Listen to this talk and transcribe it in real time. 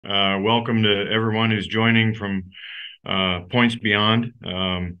Welcome to everyone who's joining from points beyond.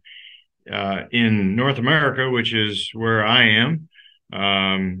 In North America, which is where I am,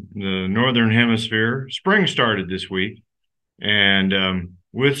 the Northern Hemisphere, spring started this week. And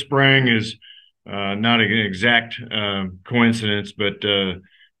with spring is not an exact coincidence, but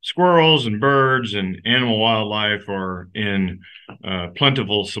squirrels and birds and animal wildlife are in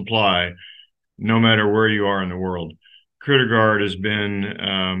plentiful supply no matter where you are in the world. Critter Guard has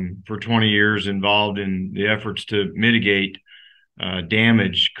been for 20 years involved in the efforts to mitigate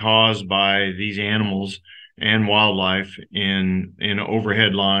damage caused by these animals and wildlife in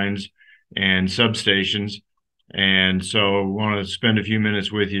overhead lines and substations. And so I want to spend a few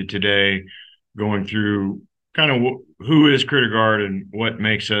minutes with you today going through kind of who is Critter Guard and what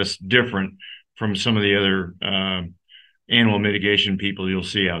makes us different from some of the other animal mitigation people you'll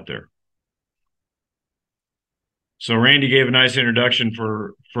see out there. So Randy gave a nice introduction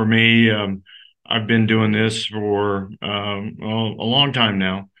for me. I've been doing this for well, a long time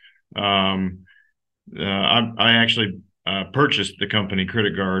now. I actually purchased the company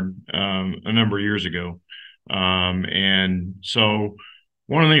Credit Guard a number of years ago, and so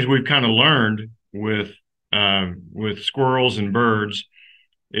one of the things we've kind of learned with squirrels and birds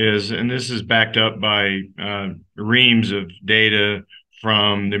is, and this is backed up by reams of data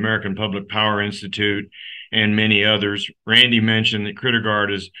from the American Public Power Institute and many others. Randy mentioned that Critter Guard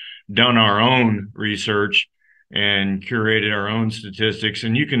has done our own research and curated our own statistics,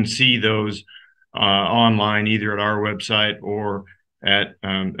 and you can see those online either at our website or at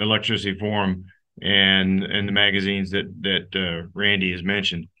Electricity Forum and the magazines that Randy has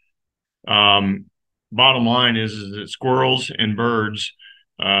mentioned. Bottom line is that squirrels and birds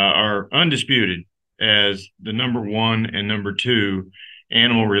are undisputed as the number one and number two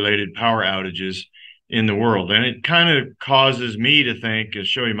animal related power outages in the world. And it kind of causes me to think, I'll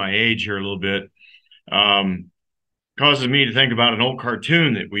show you my age here a little bit, causes me to think about an old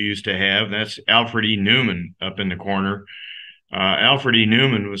cartoon that we used to have. That's Alfred E. Newman up in the corner. Alfred E.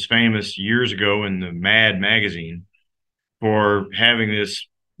 Newman was famous years ago in the Mad magazine for having this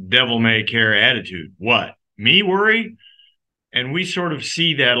devil may care attitude. What? Me worry? And we sort of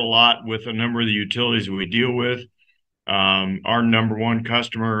see that a lot with a number of the utilities we deal with. Our number one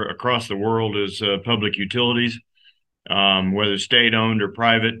customer across the world is public utilities, whether state owned or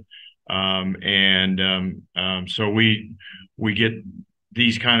private. So we get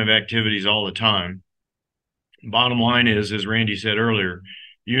these kind of activities all the time. Bottom line is, as Randy said earlier,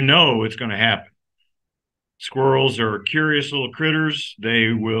 you know it's going to happen. Squirrels are curious little critters.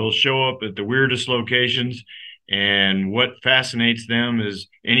 They will show up at the weirdest locations, and what fascinates them is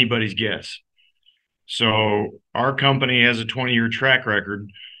anybody's guess. So our company has a 20-year track record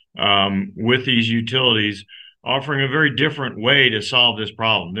with these utilities, offering a very different way to solve this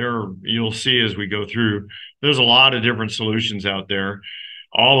problem. You'll see as we go through, there's a lot of different solutions out there.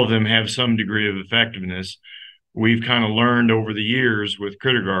 All of them have some degree of effectiveness. We've kind of learned over the years with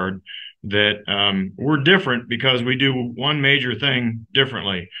Critter Guard that we're different because we do one major thing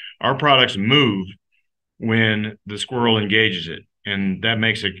differently. Our products move when the squirrel engages it, and that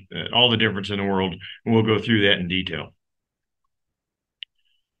makes all the difference in the world. And we'll go through that in detail.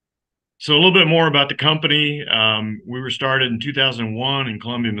 So a little bit more about the company. We were started in 2001 in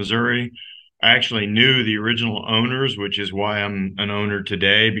Columbia, Missouri. I actually knew the original owners, which is why I'm an owner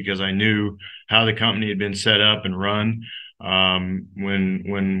today, because I knew how the company had been set up and run.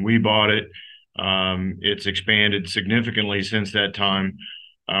 When we bought it, it's expanded significantly since that time.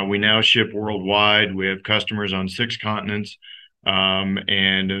 We now ship worldwide. We have customers on 6 continents,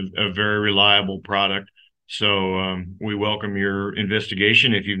 and a very reliable product. So we welcome your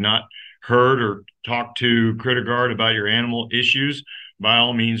investigation. If you've not heard or talked to Critter Guard about your animal issues, by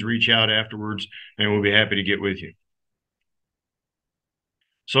all means, reach out afterwards, and we'll be happy to get with you.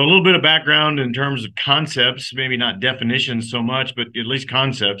 So a little bit of background in terms of concepts, maybe not definitions so much, but at least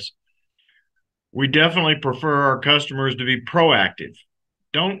concepts. We definitely prefer our customers to be proactive.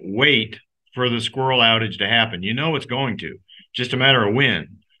 Don't wait for the squirrel outage to happen. You know it's going to, just a matter of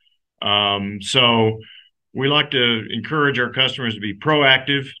when. So we like to encourage our customers to be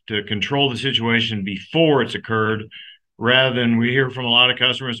proactive, to control the situation before it's occurred, rather than we hear from a lot of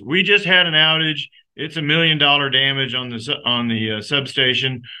customers, we just had an outage. It's $1 million damage on the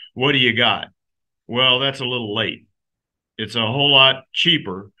substation. What do you got? Well, that's a little late. It's a whole lot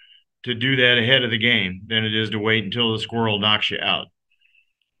cheaper to do that ahead of the game than it is to wait until the squirrel knocks you out.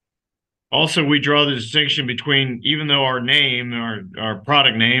 Also, we draw the distinction between, even though our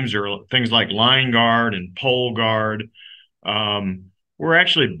product names are things like Line Guard and Pole Guard, we're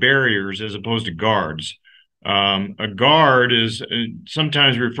actually barriers as opposed to guards. A guard is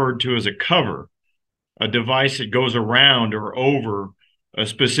sometimes referred to as a cover, a device that goes around or over a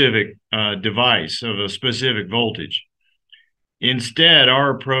specific device of a specific voltage. Instead, our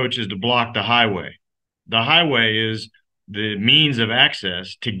approach is to block the highway. The highway is the means of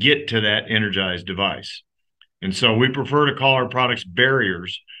access to get to that energized device. And so we prefer to call our products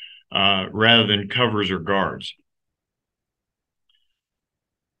barriers rather than covers or guards.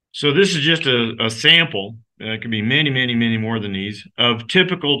 So this is just a sample, it can be many, many, many more than these, of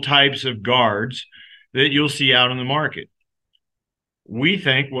typical types of guards that you'll see out in the market. We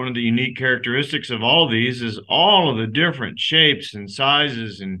think one of the unique characteristics of all of these is all of the different shapes and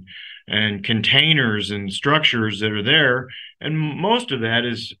sizes and containers and structures that are there. And most of that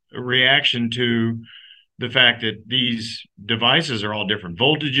is a reaction to the fact that these devices are all different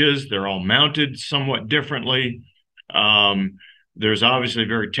voltages. They're all mounted somewhat differently. There's obviously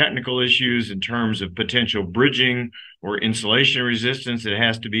very technical issues in terms of potential bridging or insulation resistance that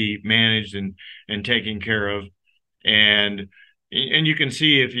has to be managed and taken care of. And you can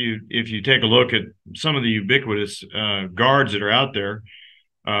see if you take a look at some of the ubiquitous guards that are out there.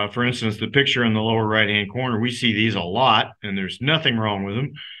 For instance, the picture in the lower right-hand corner, we see these a lot, and there's nothing wrong with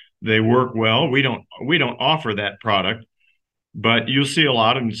them. They work well. We don't offer that product, but you'll see a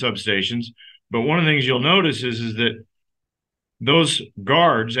lot of them in substations. But one of the things you'll notice is that those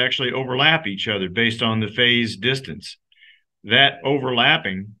guards actually overlap each other based on the phase distance. That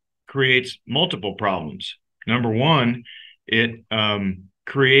overlapping creates multiple problems. Number one, it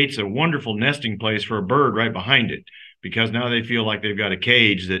creates a wonderful nesting place for a bird right behind it, because now they feel like they've got a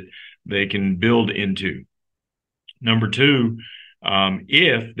cage that they can build into. Number two,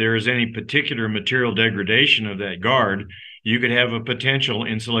 if there is any particular material degradation of that guard, you could have a potential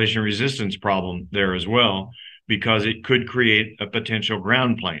insulation resistance problem there as well, because it could create a potential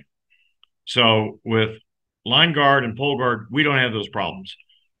ground plane. So with line guard and pole guard, we don't have those problems.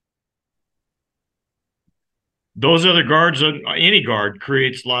 Those other guards, any guard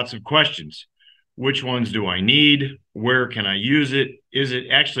creates lots of questions. Which ones do I need? Where can I use it? Is it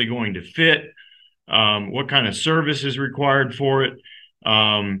actually going to fit? What kind of service is required for it?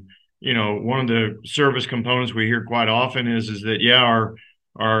 One of the service components we hear quite often is that, yeah,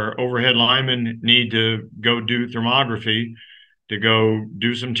 our overhead linemen need to go do thermography, to go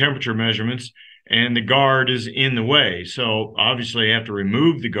do some temperature measurements, and the guard is in the way. So obviously you have to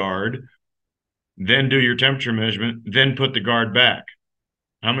remove the guard, then do your temperature measurement, then put the guard back.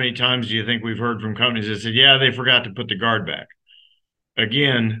 How many times do you think we've heard from companies that said, yeah, they forgot to put the guard back?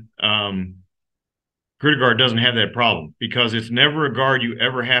 Again, curated guard doesn't have that problem, because it's never a guard you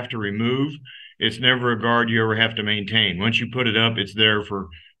ever have to remove. It's never a guard you ever have to maintain. Once you put it up, it's there for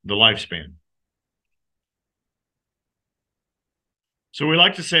the lifespan. So we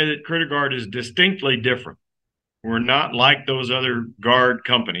like to say that curated guard is distinctly different. We're not like those other guard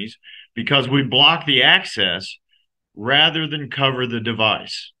companies because we block the access rather than cover the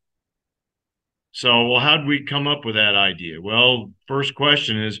device. So, well, how did we come up with that idea? Well, first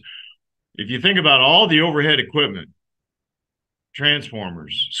question is, if you think about all the overhead equipment,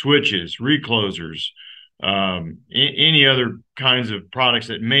 transformers, switches, reclosers, any other kinds of products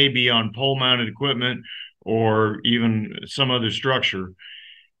that may be on pole-mounted equipment or even some other structure,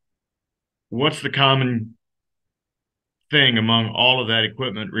 what's the common thing among all of that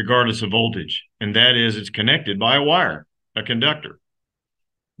equipment, regardless of voltage? And that is, it's connected by a wire, a conductor.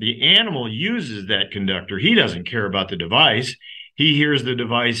 The animal uses that conductor. He doesn't care about the device. He hears the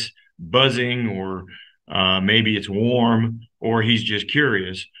device buzzing, or maybe it's warm, or he's just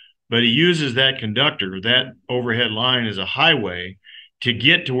curious. But he uses that conductor, that overhead line, as a highway to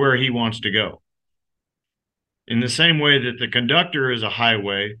get to where he wants to go. In the same way that the conductor is a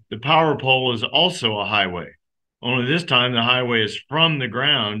highway, the power pole is also a highway. Only this time the highway is from the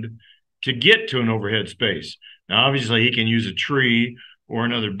ground to get to an overhead space. Now, obviously, he can use a tree or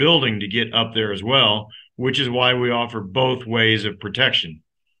another building to get up there as well, which is why we offer both ways of protection.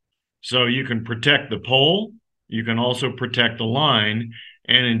 So you can protect the pole, you can also protect the line,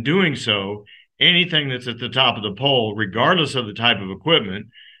 and in doing so, anything that's at the top of the pole, regardless of the type of equipment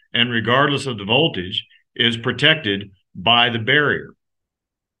and regardless of the voltage, is protected by the barrier.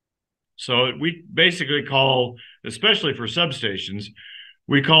 So we basically call, especially for substations,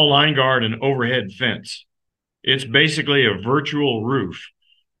 we call line guard an overhead fence. It's basically a virtual roof.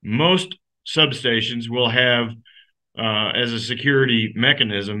 Most substations will have, as a security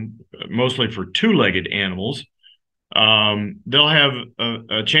mechanism, mostly for two-legged animals, they'll have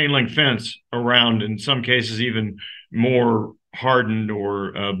a chain link fence around, in some cases even more hardened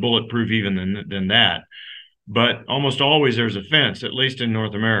or bulletproof even than that. But almost always there's a fence, at least in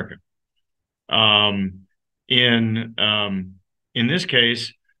North America. In in this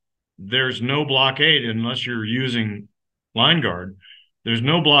case, there's no blockade unless you're using line guard. There's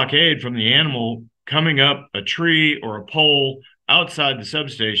no blockade from the animal coming up a tree or a pole outside the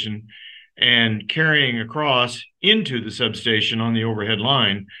substation and carrying across into the substation on the overhead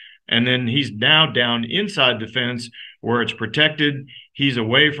line. And then he's now down inside the fence where it's protected. He's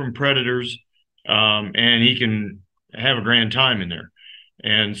away from predators, and he can have a grand time in there.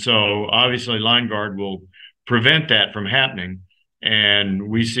 And so obviously line guard will prevent that from happening. And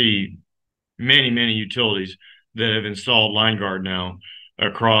we see many utilities that have installed line guard now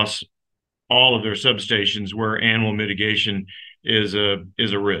across all of their substations where animal mitigation is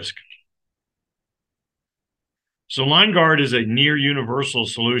a risk. So line guard is a near universal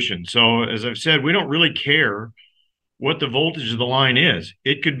solution. So as I've said, we don't really care what the voltage of the line is.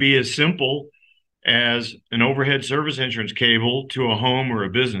 It could be as simple as an overhead service entrance cable to a home or a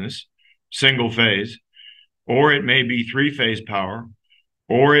business, single phase, or it may be three-phase power,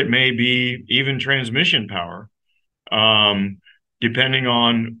 or it may be even transmission power, depending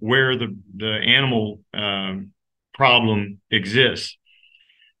on where the animal problem exists.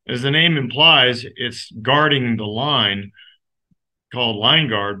 As the name implies, it's guarding the line, called line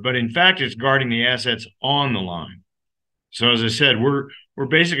guard, but in fact, it's guarding the assets on the line. So as I said, we're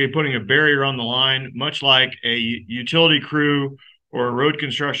basically putting a barrier on the line, much like a utility crew or a road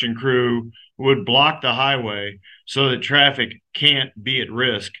construction crew would block the highway so that traffic can't be at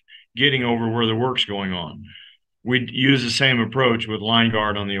risk getting over where the work's going on. We'd use the same approach with line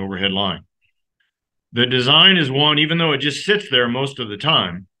guard on the overhead line. The design is one, even though it just sits there most of the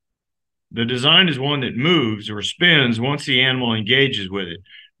time, the design is one that moves or spins once the animal engages with it.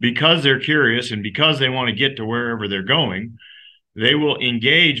 Because they're curious and because they want to get to wherever they're going, they will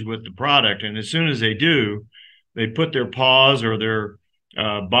engage with the product. And as soon as they do, they put their paws or their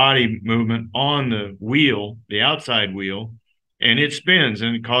body movement on the wheel, the outside wheel, and it spins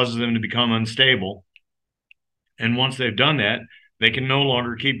and it causes them to become unstable. And once they've done that, they can no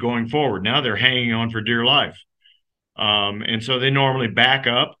longer keep going forward. Now they're hanging on for dear life. And so they normally back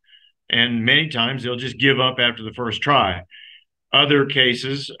up, and many times they'll just give up after the first try. Other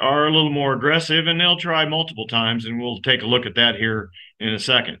cases are a little more aggressive and they'll try multiple times, and we'll take a look at that here in a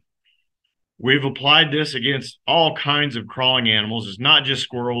second. We've applied this against all kinds of crawling animals. It's not just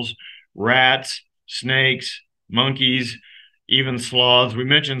squirrels, rats, snakes, monkeys, even sloths. We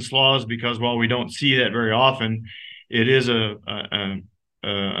mentioned sloths because while we don't see that very often, it is an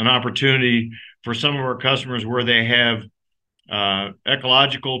opportunity for some of our customers where they have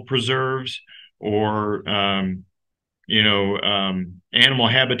ecological preserves or animal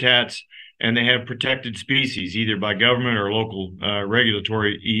habitats, and they have protected species either by government or local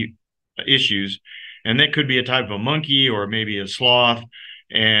regulatory issues. And that could be a type of a monkey or maybe a sloth.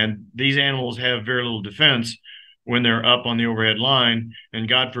 And these animals have very little defense when they're up on the overhead line. And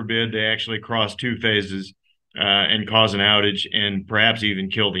God forbid they actually cross two phases and cause an outage and perhaps even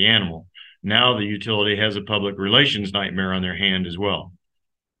kill the animal. Now the utility has a public relations nightmare on their hand as well.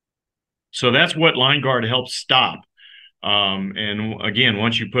 So that's what line guard helps stop. And again,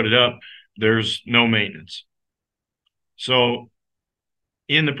 once you put it up, there's no maintenance. So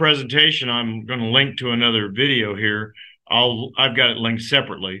in the presentation, I'm going to link to another video here. I've got it linked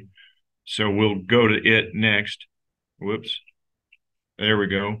separately. So we'll go to it next. Whoops. There we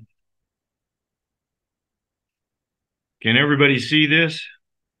go. Can everybody see this?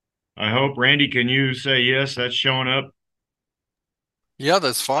 I hope. Randy, can you say yes? That's showing up. Yeah,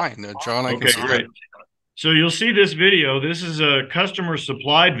 that's fine. John, I can see great. that. So you'll see this video. This is a customer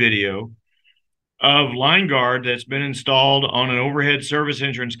supplied video of line guard that's been installed on an overhead service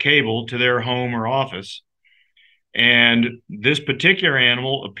entrance cable to their home or office. And this particular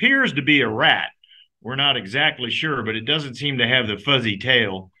animal appears to be a rat. We're not exactly sure, but it doesn't seem to have the fuzzy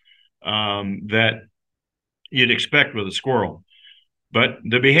tail that you'd expect with a squirrel. But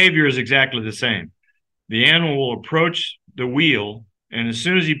the behavior is exactly the same. The animal will approach the wheel, and as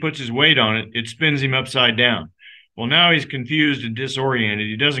soon as he puts his weight on it, it spins him upside down. Well, now he's confused and disoriented.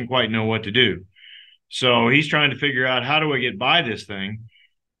 He doesn't quite know what to do. So he's trying to figure out, how do I get by this thing?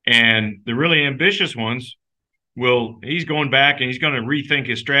 And the really ambitious ones he's going back and he's going to rethink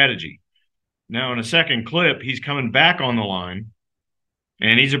his strategy. Now in a second clip, he's coming back on the line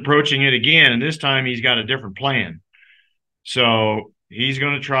and he's approaching it again. And this time he's got a different plan. So he's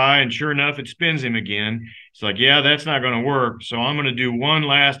going to try, and sure enough, it spins him again. It's like, yeah, that's not going to work. So I'm going to do one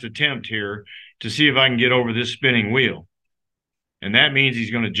last attempt here to see if I can get over this spinning wheel. And that means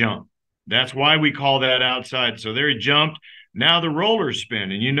he's going to jump. That's why we call that outside. So there he jumped. Now the rollers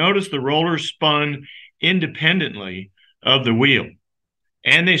spin. And you notice the rollers spun independently of the wheel.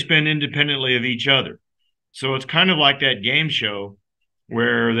 And they spin independently of each other. So it's kind of like that game show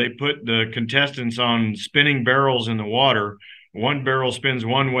where they put the contestants on spinning barrels in the water. One barrel spins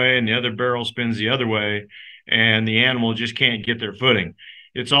one way and the other barrel spins the other way, and the animal just can't get their footing.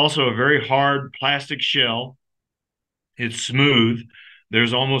 It's also a very hard plastic shell. It's smooth.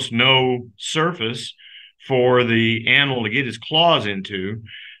 There's almost no surface for the animal to get his claws into.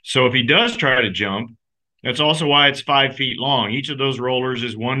 So if he does try to jump, that's also why it's 5 feet long. Each of those rollers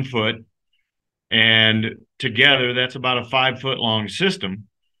is 1 foot, and together that's about a 5 foot long system.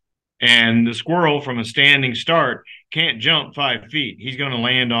 And the squirrel from a standing start can't jump 5 feet. He's going to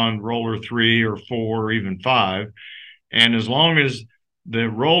land on roller 3 or 4 or even 5. And as long as the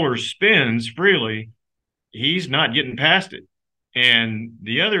roller spins freely, he's not getting past it. And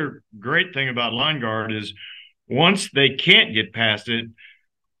the other great thing about line guard is once they can't get past it,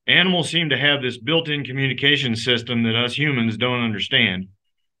 animals seem to have this built-in communication system that us humans don't understand.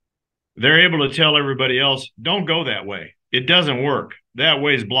 They're able to tell everybody else, don't go that way. It doesn't work. That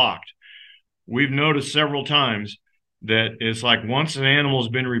way's blocked. We've noticed several times that it's like once an animal's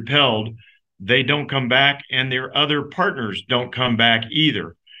been repelled, they don't come back and their other partners don't come back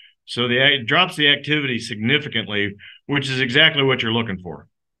either. So it drops the activity significantly, which is exactly what you're looking for.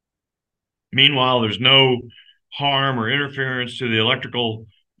 Meanwhile, there's no harm or interference to the electrical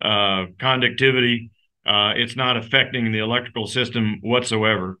conductivity. It's not affecting the electrical system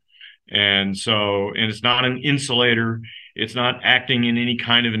whatsoever. And it's not an insulator. It's not acting in any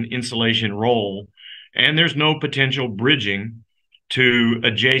kind of an insulation role. And there's no potential bridging to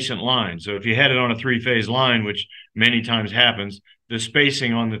adjacent lines. So if you had it on a three-phase line, which many times happens, the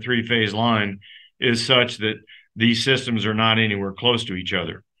spacing on the three-phase line is such that these systems are not anywhere close to each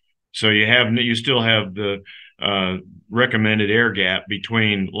other. So you still have the recommended air gap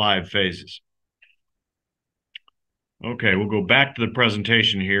between live phases. Okay, we'll go back to the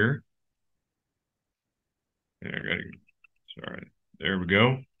presentation here. Sorry, there we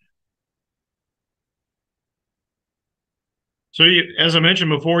go. So as I mentioned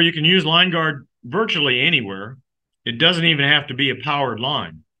before, you can use line guard virtually anywhere. It doesn't even have to be a powered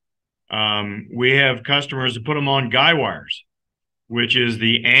line. We have customers that put them on guy wires, which is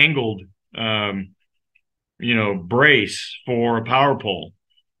the angled, brace for a power pole.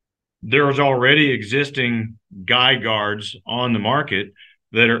 There's already existing guy guards on the market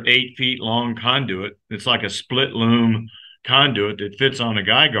that are 8 feet long conduit. It's like a split loom conduit that fits on a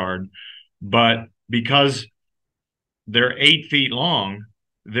guy guard. But because they're 8 feet long,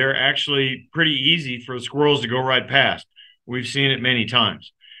 they're actually pretty easy for squirrels to go right past. We've seen it many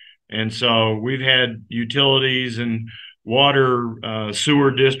times. And so we've had utilities and water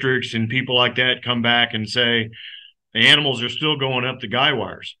sewer districts and people like that come back and say the animals are still going up the guy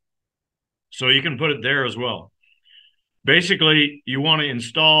wires. So you can put it there as well. Basically, you want to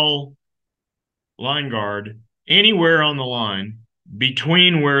install line guard anywhere on the line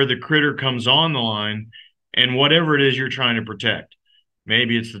between where the critter comes on the line and whatever it is you're trying to protect.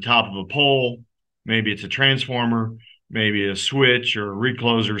 Maybe it's the top of a pole, maybe it's a transformer, maybe a switch or a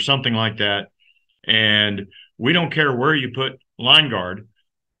recloser, something like that. And we don't care where you put line guard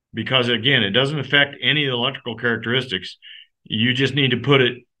because, again, it doesn't affect any of the electrical characteristics. You just need to put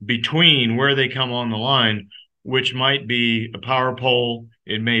it between where they come on the line, which might be a power pole,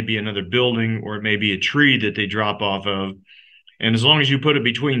 it may be another building, or it may be a tree that they drop off of. And as long as you put it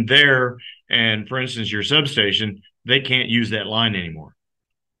between there and, for instance, your substation, they can't use that line anymore.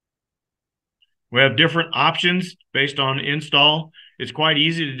 We have different options based on install. It's quite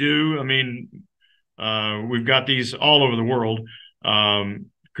easy to do. I mean, we've got these all over the world.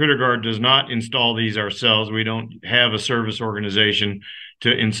 Critter Guard does not install these ourselves. We don't have a service organization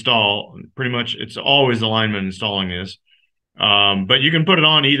to install. Pretty much, it's always the lineman installing this. But you can put it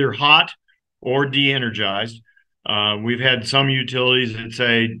on either hot or de-energized. We've had some utilities that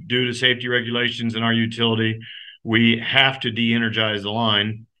say, due to safety regulations in our utility, we have to de-energize the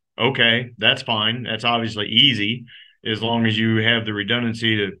line. Okay, that's fine. That's obviously easy as long as you have the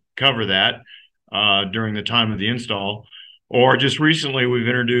redundancy to cover that during the time of the install. Or just recently, we've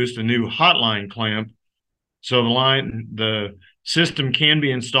introduced a new hotline clamp. So the system can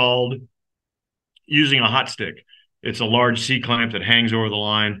be installed using a hot stick. It's a large C clamp that hangs over the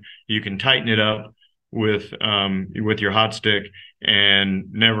line. You can tighten it up with your hot stick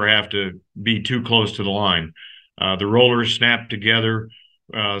and never have to be too close to the line. The rollers snap together,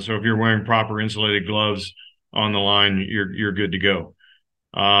 so if you're wearing proper insulated gloves on the line, you're good to go.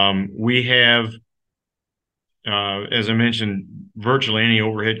 We have, as I mentioned, virtually any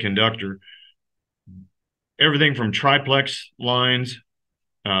overhead conductor. Everything from triplex lines,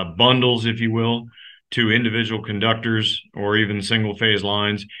 bundles, if you will, to individual conductors or even single phase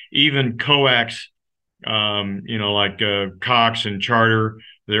lines, even coax like Cox and Charter,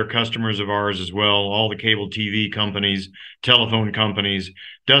 they're customers of ours as well. All the cable TV companies, telephone companies,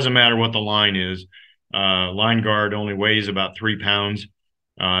 doesn't matter what the line is. Line guard only weighs about 3 pounds.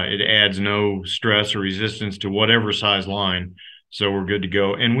 It adds no stress or resistance to whatever size line. So we're good to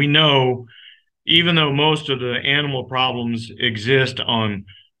go. And we know, even though most of the animal problems exist on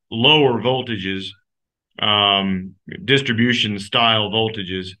lower voltages, distribution style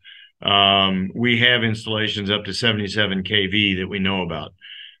voltages, we have installations up to 77 kV that we know about.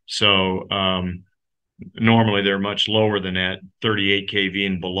 So normally they're much lower than that, 38 kV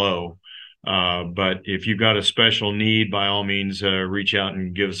and below. But if you've got a special need, by all means, reach out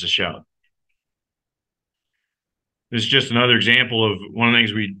and give us a shout. This is just another example of one of the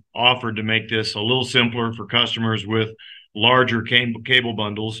things we offered to make this a little simpler for customers with larger cable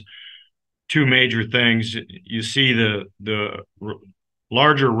bundles. Two major things. You see the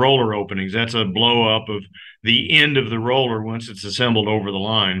larger roller openings. That's a blow up of the end of the roller once it's assembled over the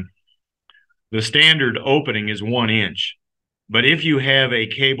line. The standard opening is 1 inch. But if you have a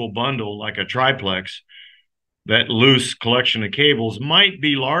cable bundle like a triplex, that loose collection of cables might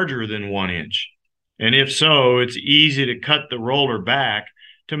be larger than 1 inch. And if so, it's easy to cut the roller back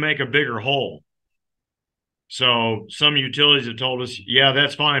to make a bigger hole. So some utilities have told us, yeah,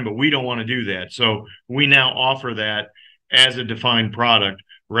 that's fine, but we don't want to do that. So we now offer that as a defined product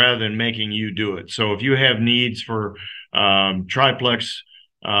rather than making you do it. So if you have needs for triplex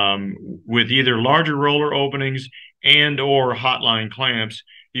with either larger roller openings and or hotline clamps,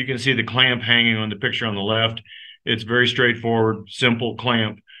 you can see the clamp hanging on the picture on the left. It's very straightforward, simple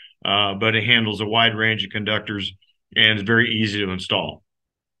clamp, but it handles a wide range of conductors and is very easy to install.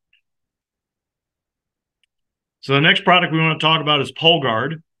 So the next product we want to talk about is pole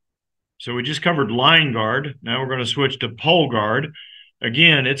guard. So we just covered line guard. Now we're going to switch to pole guard.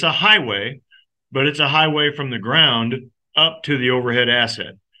 Again, it's a highway, but it's a highway from the ground up to the overhead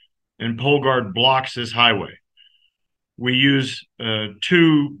asset. And pole guard blocks this highway. We use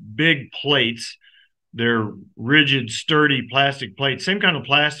two big plates. They're rigid, sturdy plastic plates, same kind of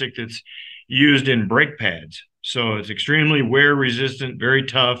plastic that's used in brake pads. So it's extremely wear resistant, very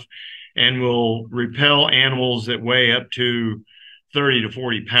tough, and will repel animals that weigh up to 30 to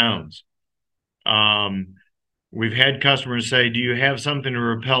 40 pounds. We've had customers say, do you have something to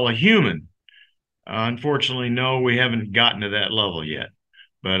repel a human? Unfortunately, no, we haven't gotten to that level yet.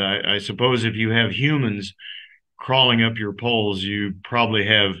 But I suppose if you have humans crawling up your poles, you probably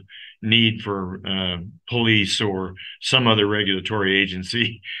have need for police or some other regulatory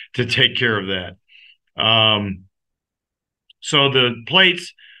agency to take care of that. So the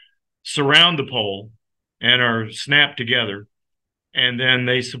plates surround the pole and are snapped together, and then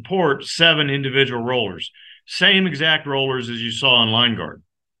they support 7 individual rollers, same exact rollers as you saw on line guard.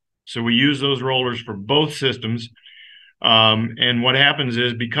 So we use those rollers for both systems. And what happens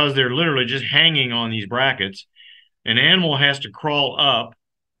is, because they're literally just hanging on these brackets, an animal has to crawl up.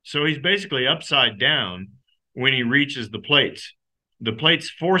 So he's basically upside down when he reaches the plates. The plates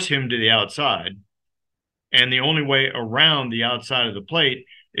force him to the outside. And the only way around the outside of the plate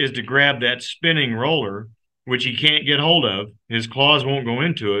is to grab that spinning roller, which he can't get hold of. His claws won't go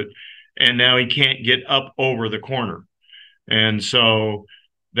into it. And now he can't get up over the corner. And so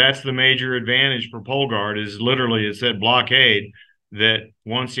that's the major advantage for pole guard, is literally it's that blockade that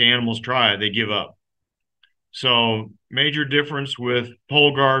once the animals try it, they give up. So major difference with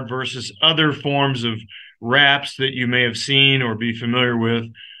pole guard versus other forms of wraps that you may have seen or be familiar with.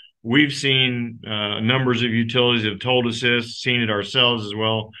 We've seen numbers of utilities have told us this, seen it ourselves as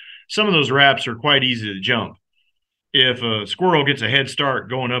well. Some of those wraps are quite easy to jump. If a squirrel gets a head start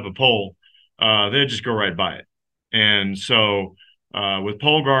going up a pole, they'll just go right by it. And so with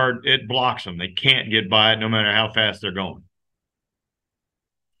pole guard, it blocks them. They can't get by it no matter how fast they're going.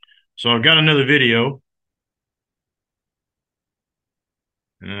 So I've got another video.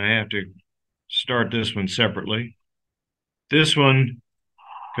 And I have to start this one separately. This one,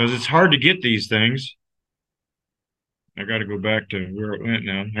 because it's hard to get these things. I got to go back to where it went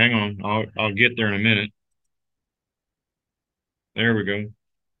now. Hang on. I'll get there in a minute. There we go.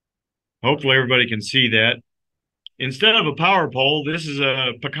 Hopefully everybody can see that. Instead of a power pole, this is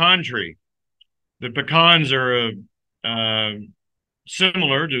a pecan tree. The pecans are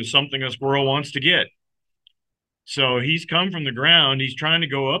similar to something a squirrel wants to get. So he's come from the ground. He's trying to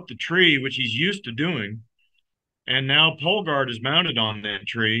go up the tree, which he's used to doing. And now pole guard is mounted on that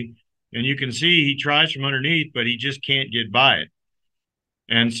tree. And you can see he tries from underneath, but he just can't get by it.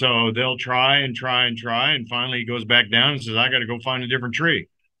 And so they'll try and try and try. And finally he goes back down and says, I got to go find a different tree.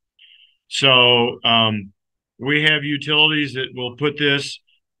 So we have utilities that will put this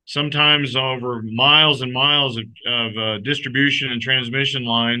sometimes over miles and miles of distribution and transmission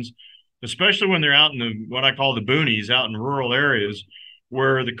lines, especially when they're out in the what I call the boonies, out in rural areas,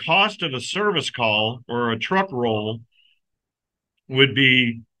 where the cost of a service call or a truck roll would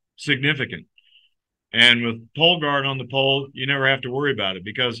be significant. And with pole guard on the pole, you never have to worry about it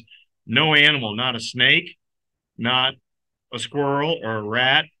because no animal, not a snake, not a squirrel or a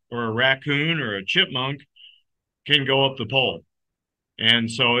rat or a raccoon or a chipmunk can go up the pole. And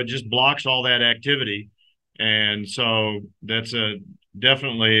so it just blocks all that activity. And so that's a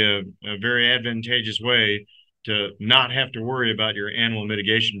definitely a very advantageous way to not have to worry about your animal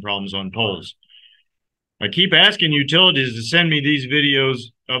mitigation problems on poles. I keep asking utilities to send me these videos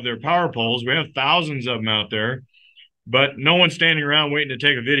of their power poles. We have thousands of them out there, but no one's standing around waiting to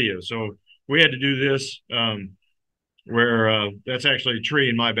take a video. So we had to do this where that's actually a tree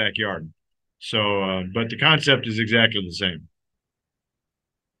in my backyard. So, but the concept is exactly the same.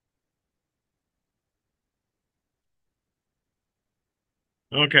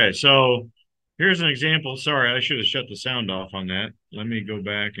 Okay, so here's an example. Sorry, I should have shut the sound off on that. Let me go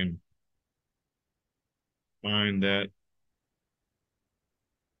back and find that.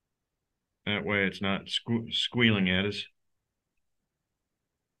 That way it's not squealing at us.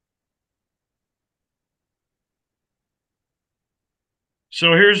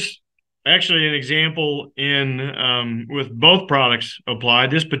 So here's actually an example in with both products applied.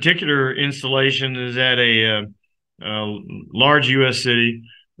 This particular installation is at a large U.S. city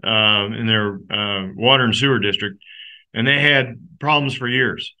in their water and sewer district, and they had problems for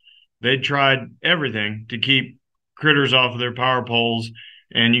years. They'd tried everything to keep critters off of their power poles,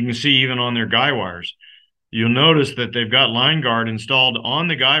 and you can see even on their guy wires. You'll notice that they've got line guard installed on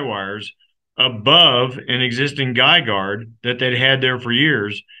the guy wires above an existing guy guard that they'd had there for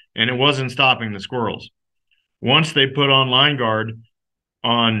years, and it wasn't stopping the squirrels. Once they put on line guard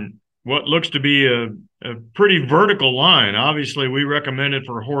on what looks to be a pretty vertical line, obviously we recommend it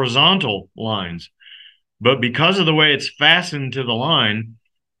for horizontal lines, but because of the way it's fastened to the line,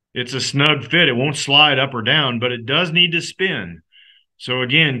 it's a snug fit. It won't slide up or down, but it does need to spin. So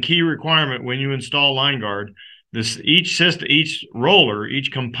again, key requirement when you install line guard, each system, each roller,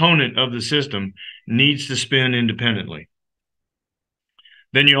 each component of the system needs to spin independently.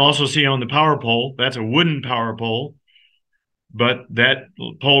 Then you also see on the power pole, that's a wooden power pole, but that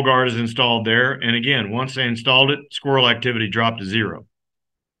pole guard is installed there. And again, once they installed it, squirrel activity dropped to zero.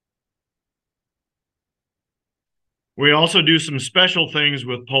 We also do some special things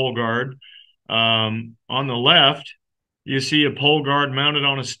with pole guard. On the left, you see a pole guard mounted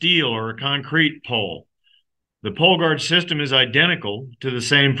on a steel or a concrete pole. The pole guard system is identical to the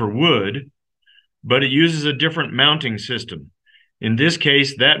same for wood, but it uses a different mounting system. In this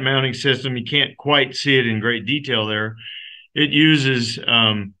case, that mounting system, you can't quite see it in great detail there. It uses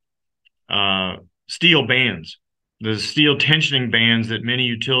steel bands, the steel tensioning bands that many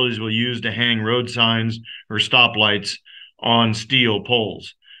utilities will use to hang road signs or stoplights on steel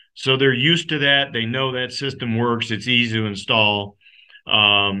poles. So they're used to that. They know that system works. It's easy to install.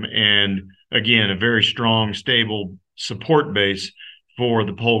 And again, a very strong, stable support base for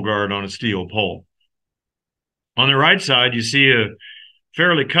the pole guard on a steel pole. On the right side, you see a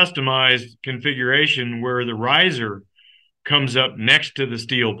fairly customized configuration where the riser comes up next to the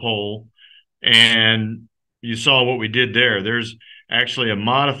steel pole, and you saw what we did there. There's actually a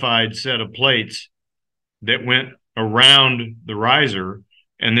modified set of plates that went around the riser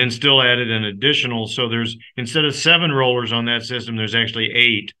and then still added an additional. So there's, instead of 7 rollers on that system, there's actually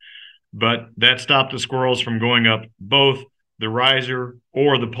 8, but that stopped the squirrels from going up both the riser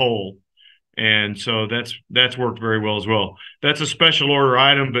or the pole. And so that's worked very well as well. That's a special order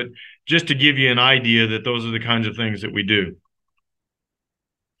item, but just to give you an idea that those are the kinds of things that we do.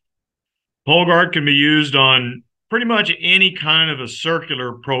 Pole guard can be used on pretty much any kind of a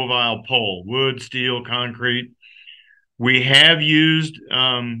circular profile pole, wood, steel, concrete. We have used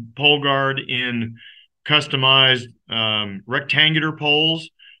pole guard in customized rectangular poles.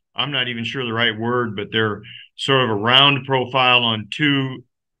 I'm not even sure the right word, but they're sort of a round profile on 2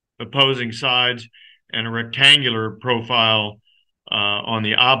 opposing sides and a rectangular profile on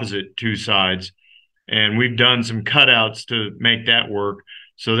the opposite 2 sides. And we've done some cutouts to make that work.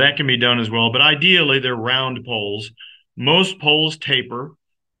 So that can be done as well. But ideally, they're round poles. Most poles taper.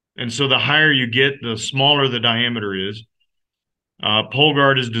 And so the higher you get, the smaller the diameter is. Pole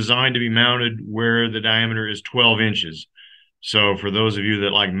guard is designed to be mounted where the diameter is 12 inches. So for those of you that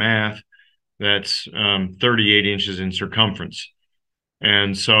like math, that's 38 inches in circumference.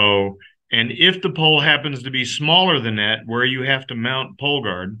 And so, and if the pole happens to be smaller than that, where you have to mount pole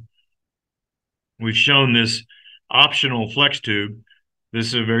guard, we've shown this optional flex tube This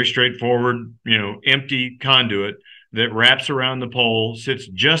is a very straightforward, empty conduit that wraps around the pole, sits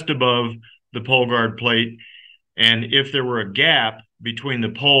just above the pole guard plate. And if there were a gap between the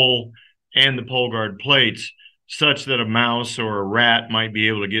pole and the pole guard plates, such that a mouse or a rat might be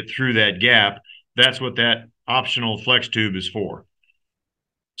able to get through that gap, that's what that optional flex tube is for.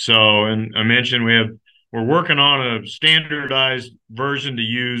 So, and I mentioned we're working on a standardized version to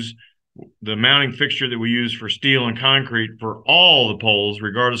use the mounting fixture that we use for steel and concrete for all the poles,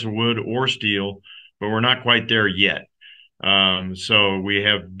 regardless of wood or steel, but we're not quite there yet. So we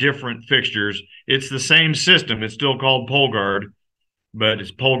have different fixtures. It's the same system. It's still called pole guard, but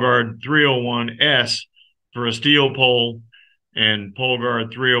it's pole guard 301S for a steel pole and pole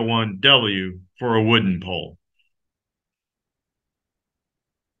guard 301W for a wooden pole.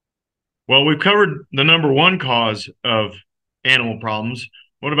 Well, we've covered the number one cause of animal problems.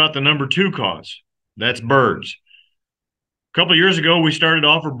 What about the number two cause? That's birds. A couple of years ago, we started to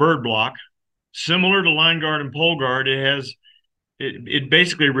offer bird block. Similar to line guard and pole guard, it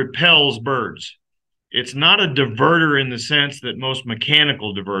basically repels birds. It's not a diverter in the sense that most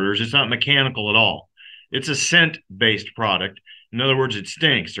mechanical diverters, it's not mechanical at all. It's a scent-based product. In other words, it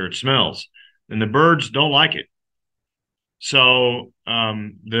stinks or it smells, and the birds don't like it. So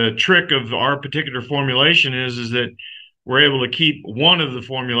the trick of our particular formulation is that we're able to keep one of the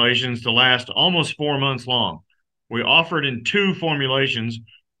formulations to last almost 4 months long. We offer it in two formulations.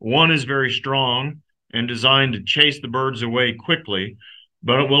 One is very strong and designed to chase the birds away quickly,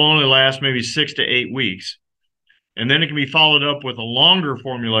 but it will only last maybe 6 to 8 weeks. And then it can be followed up with a longer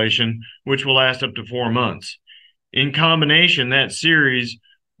formulation, which will last up to 4 months. In combination, that series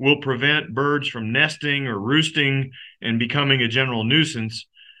will prevent birds from nesting or roosting and becoming a general nuisance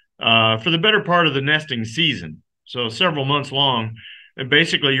for the better part of the nesting season. So several months long. And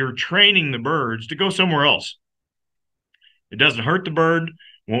basically, you're training the birds to go somewhere else. It doesn't hurt the bird,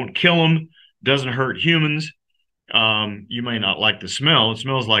 won't kill them, doesn't hurt humans. You may not like the smell. It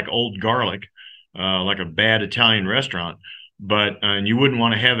smells like old garlic, like a bad Italian restaurant, but and you wouldn't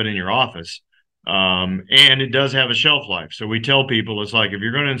want to have it in your office. And it does have a shelf life. So we tell people it's like if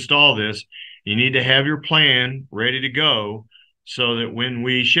you're going to install this, you need to have your plan ready to go so that when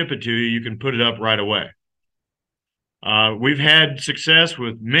we ship it to you, you can put it up right away. We've had success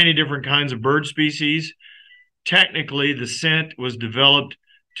with many different kinds of bird species. Technically, the scent was developed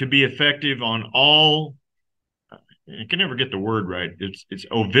to be effective on all. I can never get the word right. It's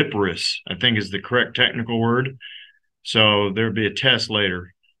oviparous, I think is the correct technical word. So there'll be a test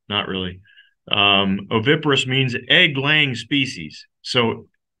later. Not really. Oviparous means egg-laying species. So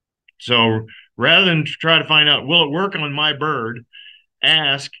rather than try to find out, will it work on my bird,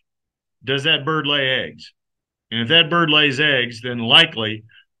 ask, does that bird lay eggs? And if that bird lays eggs, then likely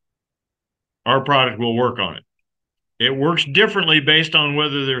our product will work on it. It works differently based on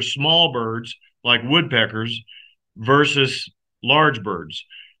whether they're small birds like woodpeckers versus large birds.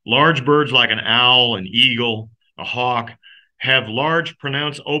 Large birds like an owl, an eagle, a hawk have large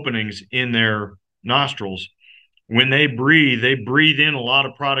pronounced openings in their nostrils. When they breathe in a lot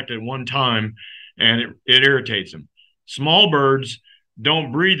of product at one time, and it irritates them. Small birds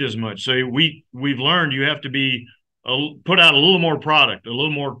don't breathe as much. So we've learned you have to put out a little more product, a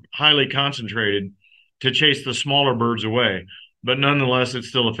little more highly concentrated to chase the smaller birds away. But nonetheless, it's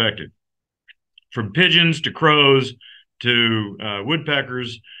still effective. From pigeons to crows to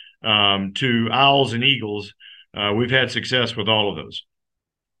woodpeckers to owls and eagles, we've had success with all of those.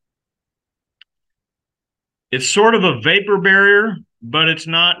 It's sort of a vapor barrier, but it's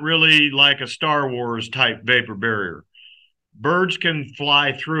not really like a Star Wars type vapor barrier. Birds can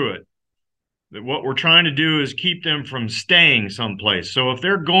fly through it. What we're trying to do is keep them from staying someplace. So if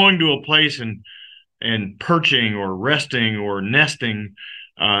they're going to a place and perching or resting or nesting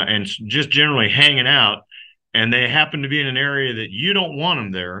and just generally hanging out, and they happen to be in an area that you don't want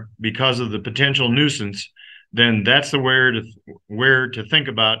them there because of the potential nuisance, then that's the where to think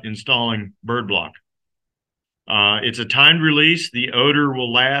about installing bird block. It's a timed release. The odor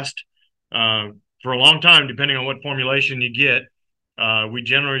will last for a long time, depending on what formulation you get. We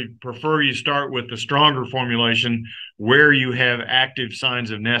generally prefer you start with the stronger formulation where you have active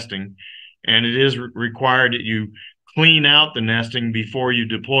signs of nesting. And it is required that you clean out the nesting before you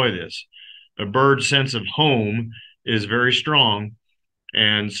deploy this. A bird's sense of home is very strong,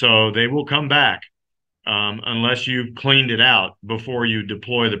 and so they will come back unless you've cleaned it out before you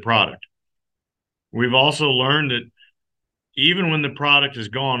deploy the product. We've also learned that even when the product has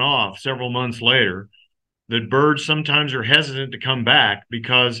gone off several months later, that birds sometimes are hesitant to come back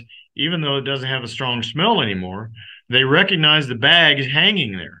because even though it doesn't have a strong smell anymore, they recognize the bag is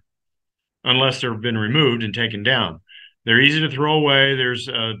hanging there unless they've been removed and taken down. They're easy to throw away. There's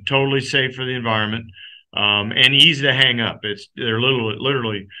totally safe for the environment, and easy to hang up. They're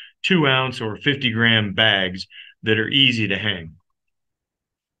literally 2 ounce or 50-gram bags that are easy to hang.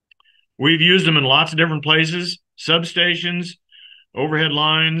 We've used them in lots of different places: substations, overhead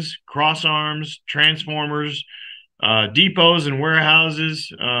lines, cross arms, transformers, depots and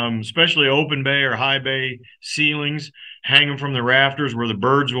warehouses, especially open bay or high bay ceilings, hang them from the rafters where the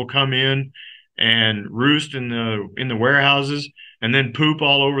birds will come in and roost in the warehouses and then poop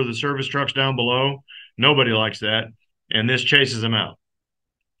all over the service trucks down below. Nobody likes that, and this chases them out.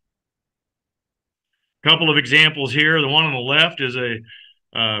 A couple of examples here. The one on the left is a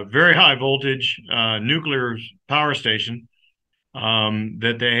very high voltage nuclear power station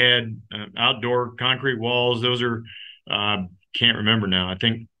that they had outdoor concrete walls. Those are, can't remember now. I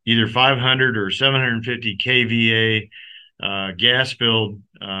think either 500 or 750 kVA gas filled,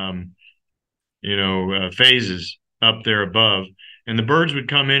 phases up there above. And the birds would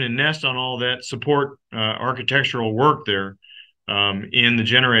come in and nest on all that support architectural work there in the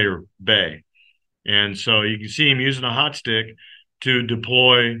generator bay. And so you can see him using a hot stick to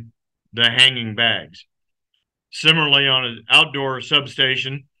deploy the hanging bags. Similarly, on an outdoor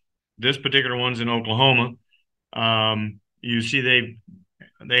substation, this particular one's in Oklahoma. You see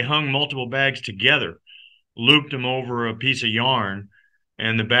they hung multiple bags together, looped them over a piece of yarn,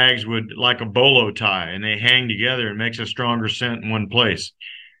 and the bags would like a bolo tie, and they hang together and makes a stronger scent in one place.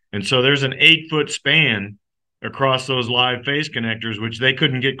 And so there's an 8-foot span across those live phase connectors, which they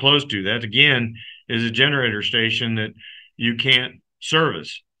couldn't get close to. That again is a generator station that you can't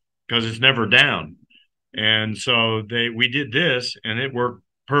service because it's never down. And so we did this and it worked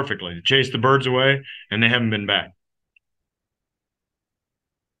perfectly. It chased the birds away and they haven't been back.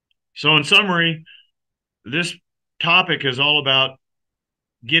 So in summary, this topic is all about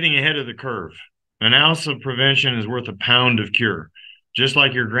getting ahead of the curve. An ounce of prevention is worth a pound of cure. Just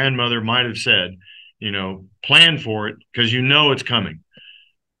like your grandmother might have said, plan for it because you know it's coming.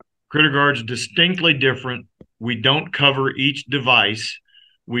 Critter Guard's distinctly different. We don't cover each device.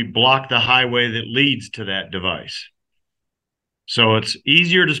 We block the highway that leads to that device. So it's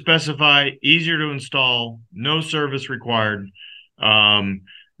easier to specify, easier to install, no service required,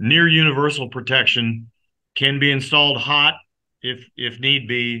 near universal protection, can be installed hot if need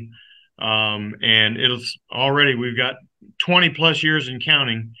be. And we've got 20 plus years and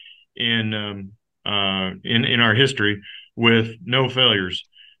counting in our history with no failures.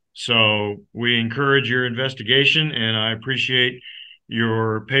 So we encourage your investigation, and I appreciate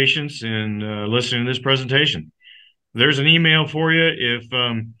your patience in listening to this presentation. There's an email for you. If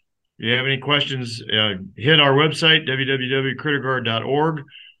you have any questions, hit our website, www.critterguard.org,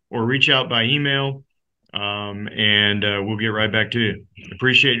 or reach out by email, and we'll get right back to you.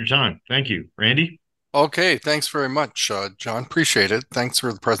 Appreciate your time. Thank you. Randy? Okay, thanks very much, John. Appreciate it. Thanks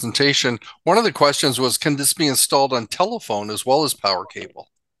for the presentation. One of the questions was, can this be installed on telephone as well as power cable?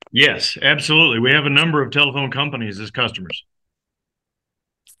 Yes, absolutely. We have a number of telephone companies as customers.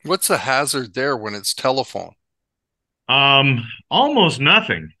 What's the hazard there when it's telephone? Almost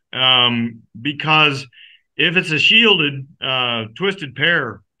nothing. Because if it's a shielded, twisted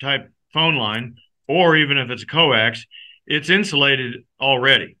pair type phone line, or even if it's a coax, it's insulated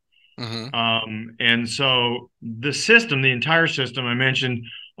already. And so the entire system I mentioned,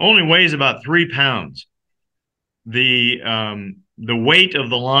 only weighs about 3 pounds. The weight of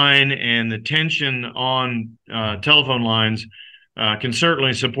the line and the tension on telephone lines can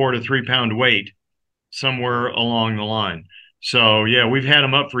certainly support a 3-pound weight somewhere along the line. So yeah, we've had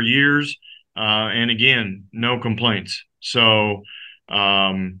them up for years, and again, no complaints. So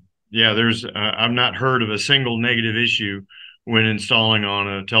yeah, I've not heard of a single negative issue when installing on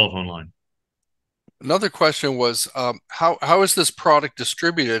a telephone line. Another question was, how is this product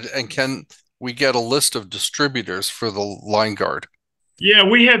distributed, and can we get a list of distributors for the line guard? Yeah,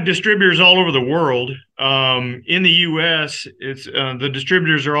 we have distributors all over the world. In the U.S., it's the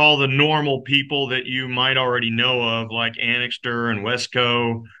distributors are all the normal people that you might already know of, like Annixter and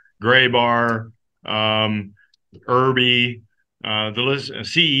Wesco, Graybar, Irby, the list,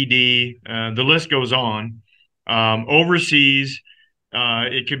 CED, the list goes on. Overseas,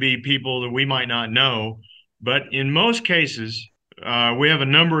 it could be people that we might not know, but in most cases, we have a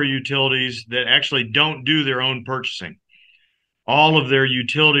number of utilities that actually don't do their own purchasing. All of their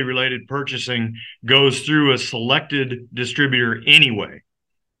utility related purchasing goes through a selected distributor anyway.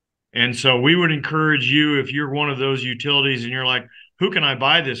 And so we would encourage you, if you're one of those utilities and you're like, who can I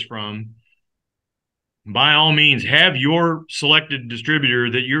buy this from? By all means, have your selected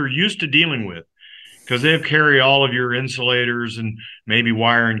distributor that you're used to dealing with, because they carry all of your insulators and maybe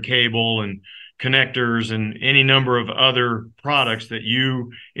wire and cable and connectors and any number of other products that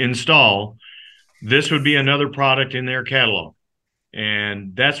you install, this would be another product in their catalog.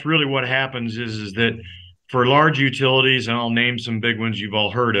 And that's really what happens is that for large utilities, and I'll name some big ones you've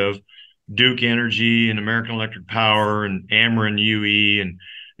all heard of, Duke Energy and American Electric Power and Ameren UE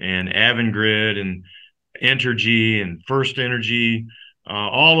and Avangrid and Entergy and First Energy,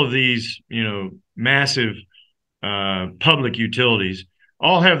 all of these, massive public utilities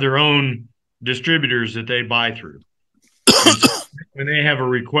all have their own distributors that they buy through. And so when they have a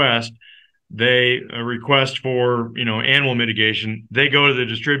request, they a request for animal mitigation, they go to the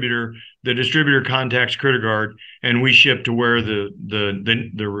distributor contacts CritterGuard, and we ship to where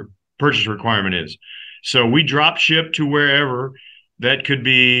the purchase requirement is. So we drop ship to wherever. That could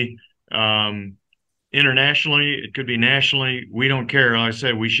be internationally, it could be nationally, we don't care. Like I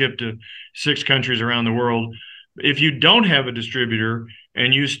said, we ship to 6 countries around the world. If you don't have a distributor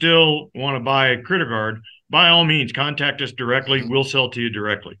and you still want to buy a CritterGuard, by all means contact us directly. We'll sell to you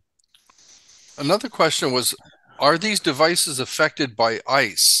directly. Another question was, are these devices affected by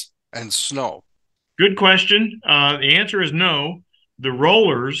ice and snow? Good question. The answer is no. The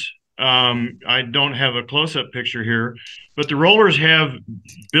rollers, I don't have a close-up picture here, but the rollers have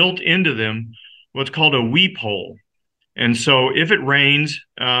built into them what's called a weep hole. And so if it rains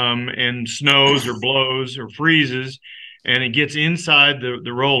and snows or blows or freezes and it gets inside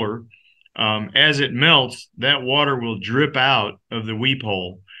the roller, as it melts, that water will drip out of the weep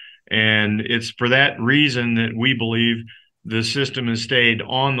hole. And it's for that reason that we believe the system has stayed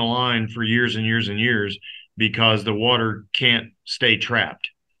on the line for years and years and years, because the water can't stay trapped.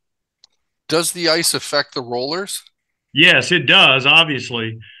 Does the ice affect the rollers? Yes, it does,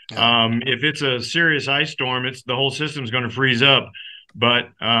 obviously. Yeah. If it's a serious ice storm, the whole system's going to freeze up. But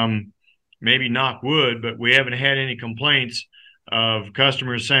maybe knock wood, but we haven't had any complaints of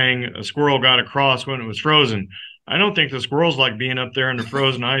customers saying a squirrel got across when it was frozen. I don't think the squirrels like being up there in the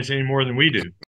frozen ice any more than we do.